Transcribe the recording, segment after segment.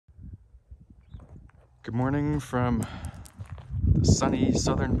Good morning from the sunny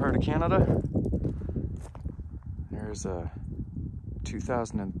southern part of Canada. There's a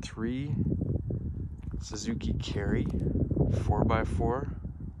 2003 Suzuki Carry 4x4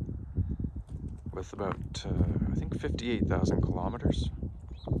 with about, I think 58,000 kilometers.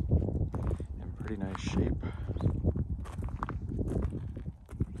 In pretty nice shape. A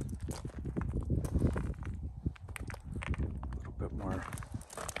little bit more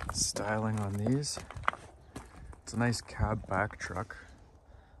styling on these. It's a nice cab back truck.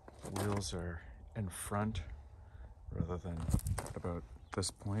 The wheels are in front rather than at about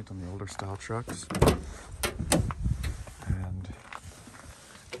this point on the older style trucks. And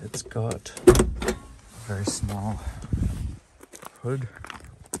it's got a very small hood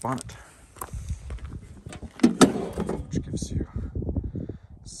bonnet, which gives you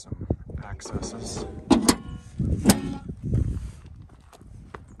some accesses.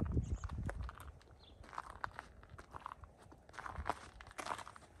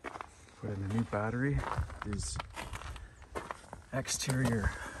 Put in a new battery. These exterior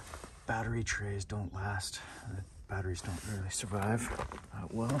battery trays don't last. The batteries don't really survive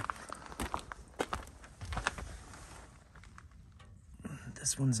that well.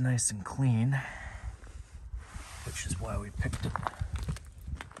 This one's nice and clean, which is why we picked it.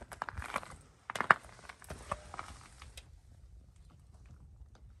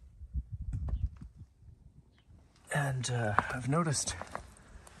 And I've noticed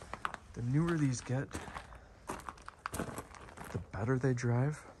the newer these get, the better they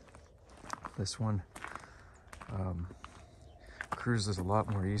drive. This one cruises a lot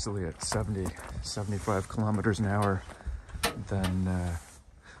more easily at 70, 75 kilometers an hour than,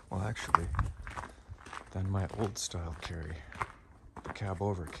 well actually, than my old style Carry, the cab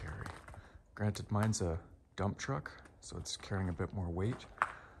over Carry. Granted, mine's a dump truck, so it's carrying a bit more weight,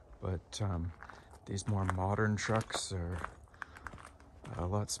 but these more modern trucks are a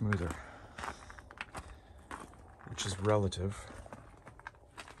lot smoother, which is relative.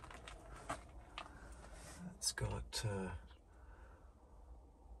 It's got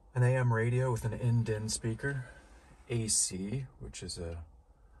an AM radio with an in-din speaker, AC, which is a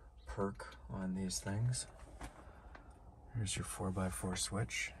perk on these things. Here's your 4x4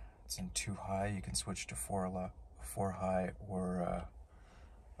 switch. It's in 2 high. You can switch to 4 high or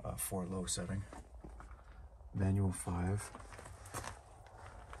 4 low setting. Manual 5.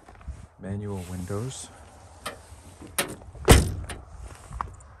 Manual windows.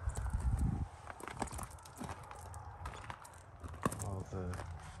 All the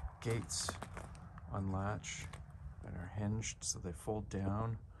gates unlatch and are hinged so they fold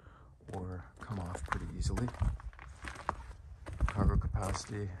down or come off pretty easily. Cargo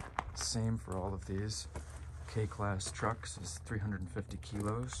capacity, same for all of these. K-class trucks is 350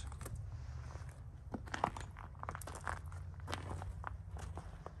 kilos.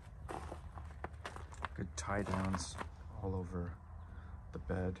 Good tie downs all over the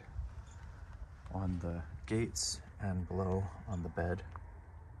bed, on the gates and below on the bed.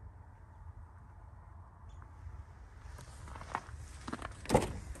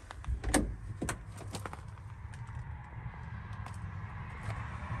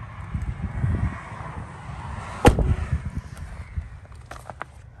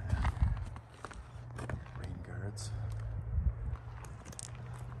 Rain guards.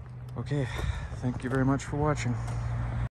 Okay, thank you very much for watching.